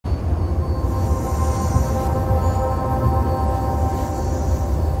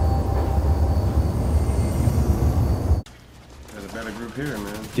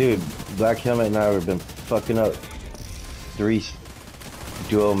Dude, Black Helmet and I have been fucking up three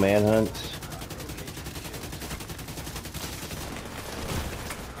duo manhunts.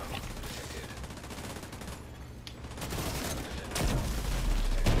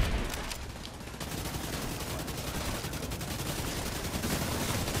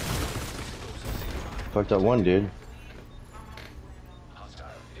 Fucked up one dude.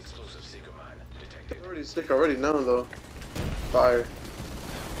 They're already sick already now though. Fire.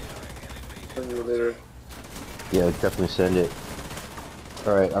 Send you later. Yeah, definitely send it.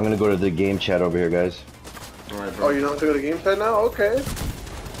 Alright, I'm gonna go to the game chat over here, guys. Alright, bro. Oh, you're not to go to game pad now? Okay.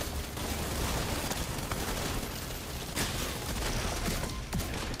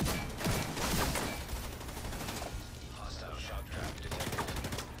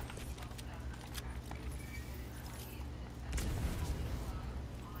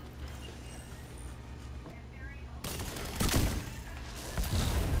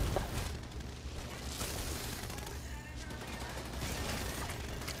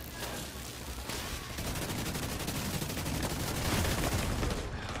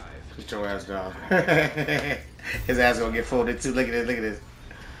 Put your ass down. His ass gonna get folded too. Look at this. Look at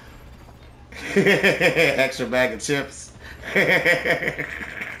this. Extra bag of chips.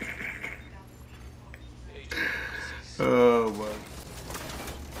 Oh my.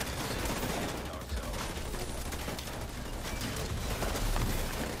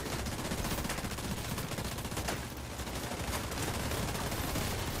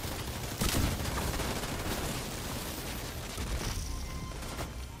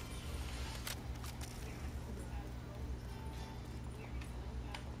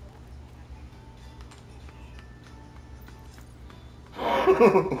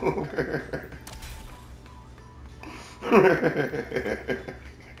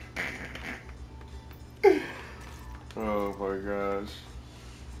 Oh my gosh.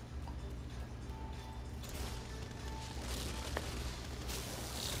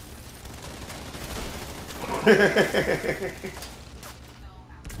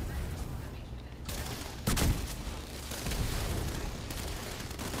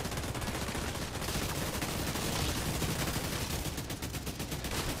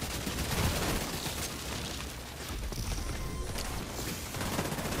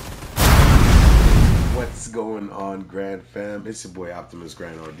 What's going on, Grand Fam? It's your boy Optimus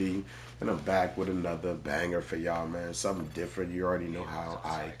Grand RD, and I'm back with another banger for y'all, man. Something different. You already know how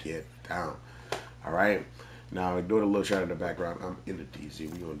I get down. All right. Now, ignore the little chat in the background. I'm in the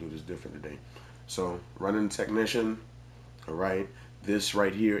DZ. We're gonna do this different today. So, running technician. All right. This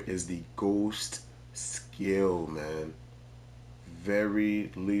right here is the Ghost skill, man.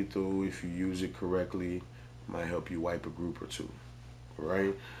 Very lethal if you use it correctly. Might help you wipe a group or two. All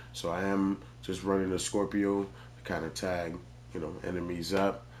right. So I am just running a Scorpio to kind of tag, enemies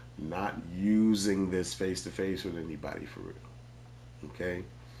up. Not using this face to face with anybody for real. Okay.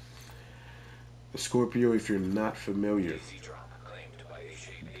 The Scorpio, if you're not familiar,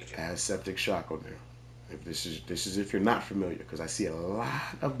 has septic shock on there. If this is if you're not familiar, because I see a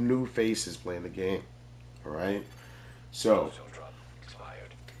lot of new faces playing the game. All right. So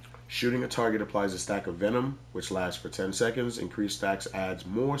shooting a target applies a stack of venom, which lasts for 10 seconds. Increased stacks adds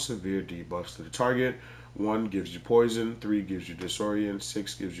more severe debuffs to the target. 1 gives you poison, 3 gives you disorient,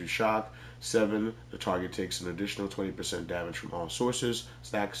 6 gives you shock, 7 the target takes an additional 20% damage from all sources.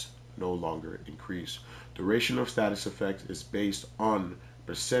 Stacks no longer increase. Duration of status effect is based on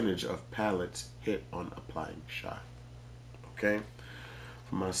percentage of pallets hit on applying shot. Okay.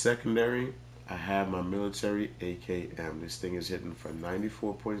 For my secondary, I have my military AKM. This thing is hitting for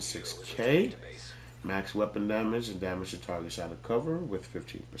 94.6k. Max weapon damage and damage to targets out of cover with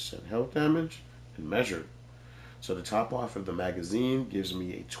 15% health damage and measured. So the top off of the magazine gives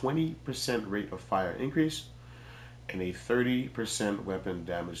me a 20% rate of fire increase and a 30% weapon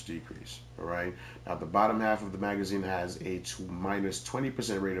damage decrease. All right. Now the bottom half of the magazine has a minus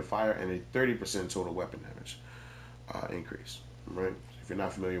 20% rate of fire and a 30% total weapon damage increase. All right. If you're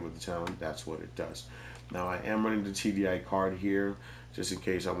not familiar with the talent, that's what it does. Now I am running the TDI card here just in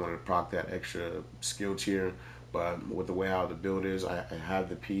case I want to proc that extra skill tier. But with the way how the build is, I have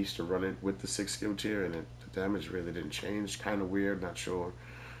the piece to run it with the 6 skill tier, and the damage really didn't change. Kind of weird. Not sure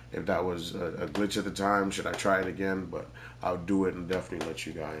if that was a glitch at the time. Should I try it again? But I'll do it and definitely let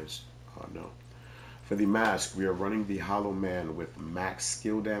you guys know. For the mask, we are running the Hollow Man with max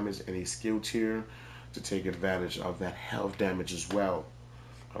skill damage and a skill tier to take advantage of that health damage as well.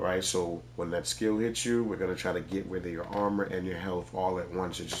 All right, so when that skill hits you, we're gonna try to get rid of your armor and your health all at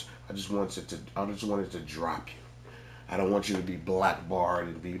once. I just want it to drop you. I don't want you to be black barred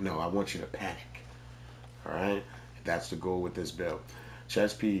and no, I want you to panic. All right, that's the goal with this build.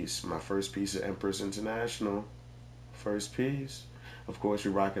 Chest piece, my first piece of Empress International. First piece. Of course,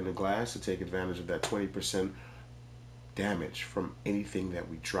 we're rocking the glass to take advantage of that 20% damage from anything that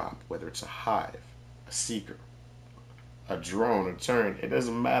we drop, whether it's a hive, a seeker, a drone, a turn. It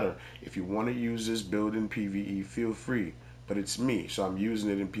doesn't matter. If you want to use this build in PvE, feel free. But it's me, so I'm using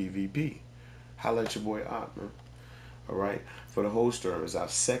it in PvP. Holla at your boy Ott, man. All right. For the holster is our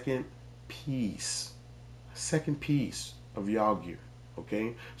second piece of y'all gear.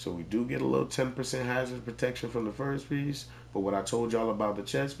 Okay, so we do get a little 10% hazard protection from the first piece, but what I told y'all about the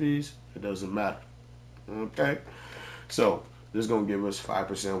chest piece, it doesn't matter. Okay, so this is gonna give us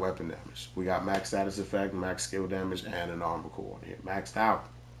 5% weapon damage. We got max status effect, max skill damage, and an armor core on here, maxed out.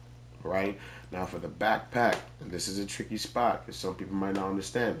 Right now for the backpack, and this is a tricky spot because some people might not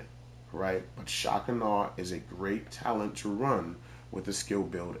understand it. Right, but shock and awe is a great talent to run with a skill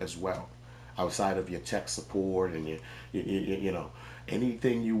build as well. Outside of your tech support and you know,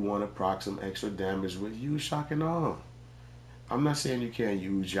 anything you want to proc some extra damage with, use shock and awe. I'm not saying you can't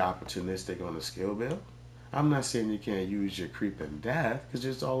use your opportunistic on the skill build. I'm not saying you can't use your creep and death, because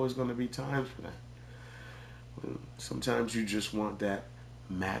there's always going to be times for that. Sometimes you just want that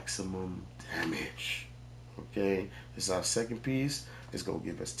maximum damage. Okay, this is our second piece. It's going to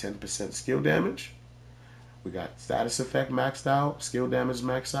give us 10% skill damage. We got status effect maxed out, skill damage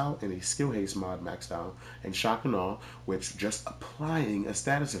maxed out, and a skill haste mod maxed out, and shock and awe, which just applying a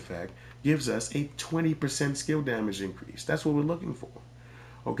status effect gives us a 20% skill damage increase. That's what we're looking for.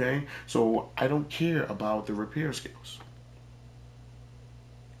 Okay, so I don't care about the repair skills.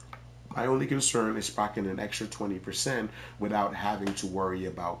 My only concern is proccing an extra 20% without having to worry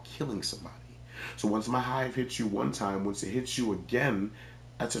about killing somebody. So once my hive hits you one time, once it hits you again,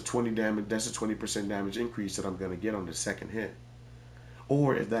 that's a 20% damage increase that I'm gonna get on the second hit.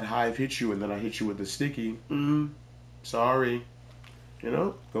 Or if that hive hits you and then I hit you with a sticky, sorry, you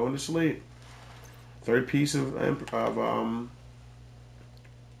know, going to sleep. Third piece of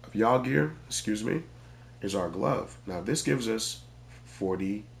y'all gear, excuse me, is our glove. Now this gives us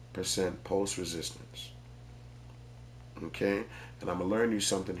 40% pulse resistance. Okay, and I'm gonna learn you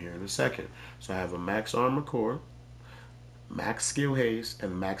something here in a second. So I have a max armor core, max skill haste,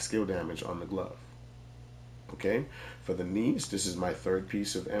 and max skill damage on the glove. Okay, for the knees, this is my third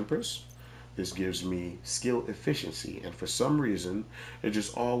piece of Empress. This gives me skill efficiency, and for some reason, it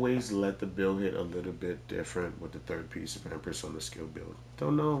just always let the build hit a little bit different with the third piece of Empress on the skill build.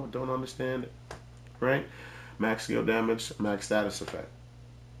 Don't know, don't understand it, right? Max skill damage, max status effect.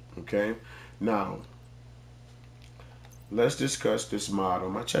 Okay, now let's discuss this mod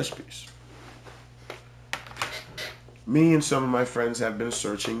on my chest piece. Me and some of my friends have been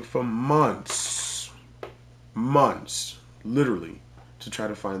searching for months, literally, to try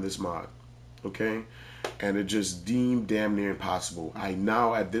to find this mod, okay? And it just deemed damn near impossible. I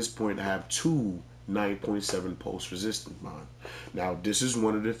now, at this point, have two 9.7 pulse resistant mod. Now, this is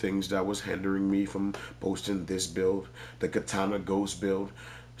one of the things that was hindering me from posting this build, the Katana Ghost build,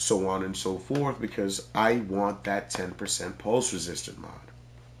 so on and so forth, because I want that 10% pulse resistant mod.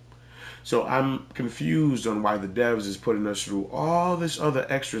 So I'm confused on why the devs is putting us through all this other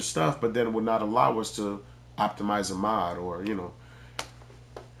extra stuff, but then would not allow us to optimize a mod, or, you know,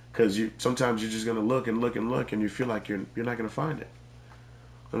 because sometimes you're just gonna look and look and look, and you feel like you're not gonna find it.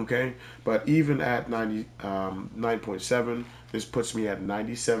 Okay, but even at 9.7, this puts me at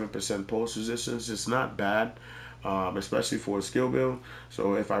 97% pulse resistance. It's not bad. Especially for a skill build.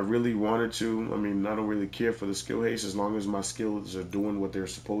 So if I really wanted to, I mean, I don't really care for the skill haste as long as my skills are doing what they're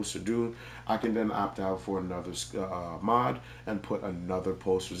supposed to do. I can then opt out for another mod and put another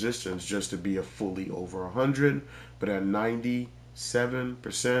pulse resistance just to be a fully over 100. But at 97%,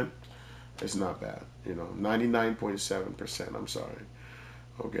 it's not bad. You know, 99.7%. I'm sorry.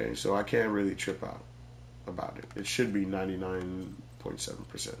 Okay, so I can't really trip out about it. It should be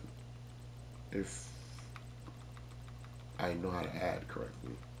 99.7% if I know how to add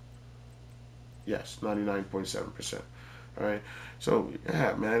correctly. Yes, 99.7%. All right. So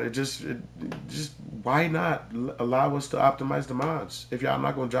yeah, man, it just why not allow us to optimize the mods if y'all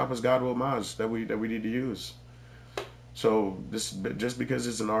not gonna drop us Godwell mods that we need to use. So this, just because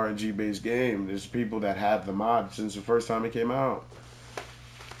it's an RNG based game, there's people that have the mod since the first time it came out.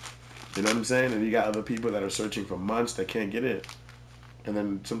 You know what I'm saying? And you got other people that are searching for months that can't get it. And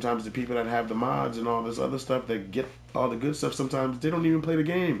then sometimes the people that have the mods and all this other stuff that get all the good stuff, sometimes they don't even play the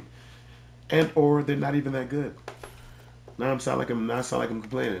game, and or they're not even that good. Now I sound like I'm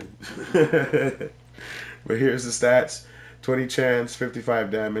complaining. But here's the stats: 20 chance, 55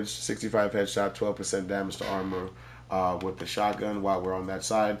 damage, 65 headshot, 12% damage to armor with the shotgun while we're on that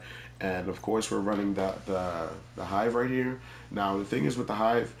side. And of course, we're running the hive right here. Now, the thing is with the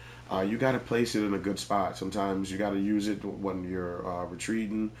hive, you got to place it in a good spot. Sometimes you got to use it when you're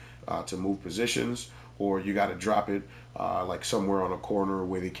retreating to move positions, or you got to drop it like somewhere on a corner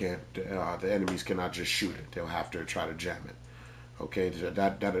where they can't, the enemies cannot just shoot it. They'll have to try to jam it. Okay,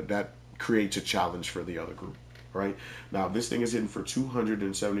 that creates a challenge for the other group, right? Now, this thing is hitting for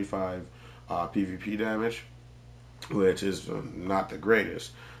 275 PvP damage, which is not the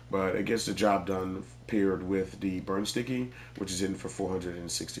greatest, but it gets the job done paired with the Burn Sticky, which is in for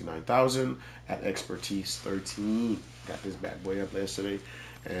 469,000 at expertise 13. Got this bad boy up yesterday,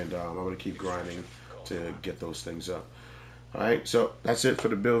 and I'm going to keep grinding to get those things up. All right, so that's it for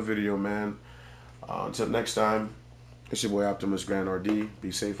the build video, man. Until next time, it's your boy Optimus Grand RD.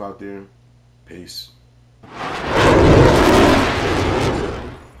 Be safe out there. Peace.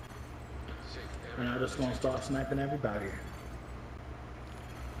 And I'm just gonna start sniping everybody.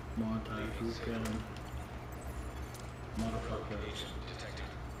 Montage weekend. Motherfuckers.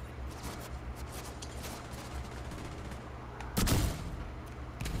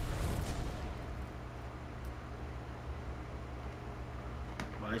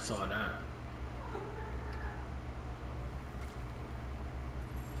 Well, I saw that.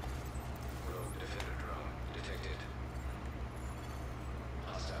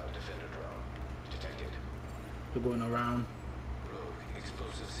 They're going around. Rogue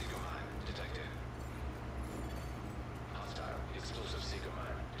explosive seeker mine detected. Hostile explosive seeker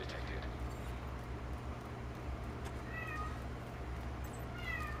mine detected.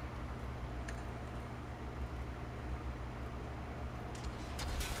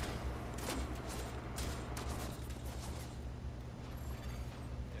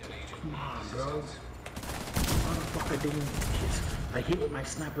 Come on, bro. Motherfucker didn't. I hit my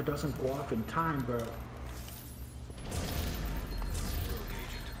sniper doesn't go off in time, bro.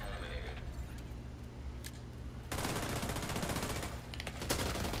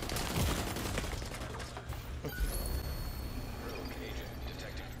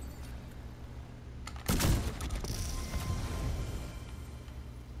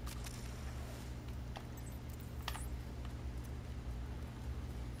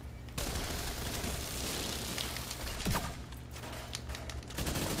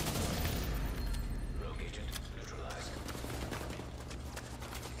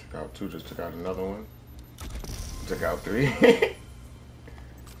 Out two, just took out another one. Took out three.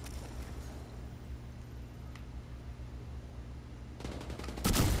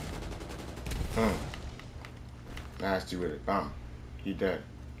 Nasty with it. Bam. He dead.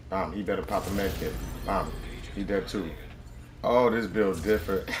 Bam. He better pop a med kit. Bam. He dead too. Oh, this build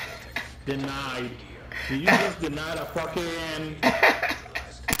different. Denied. Did you just deny the fucking...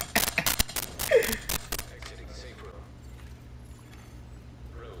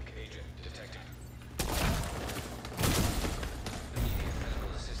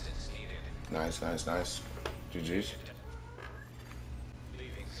 Nice, nice, nice. GG's.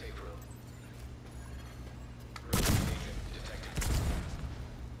 Leaving safe room. Rogue agent detected.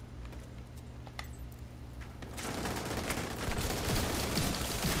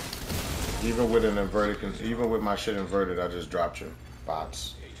 Even with an inverted, even with my shit inverted, I just dropped you.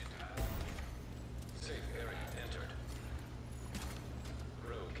 Bots. Safe area entered.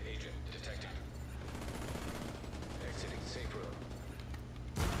 Rogue agent detected. Exiting safe room.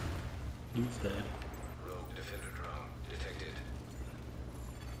 He's dead. Rogue defender drone detected.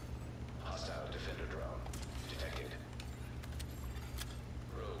 Hostile defender drone detected.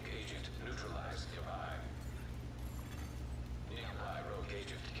 Rogue agent neutralized nearby. Nearby rogue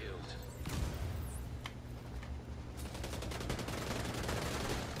agent killed.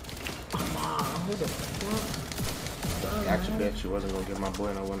 Come on, who the fuck? Gotcha, bitch. You wasn't gonna get my boy,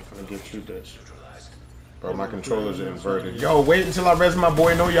 and I wasn't gonna get you, bitch. Bro, my controllers are inverted. Yo, wait until I res my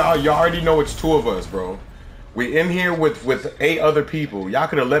boy. No, y'all already know it's two of us, bro. We in here with 8 other people. Y'all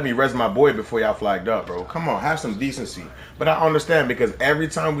could have let me res my boy before y'all flagged up, bro. Come on, have some decency. But I understand because every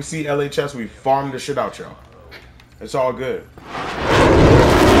time we see LHS, we farm the shit out y'all. It's all good.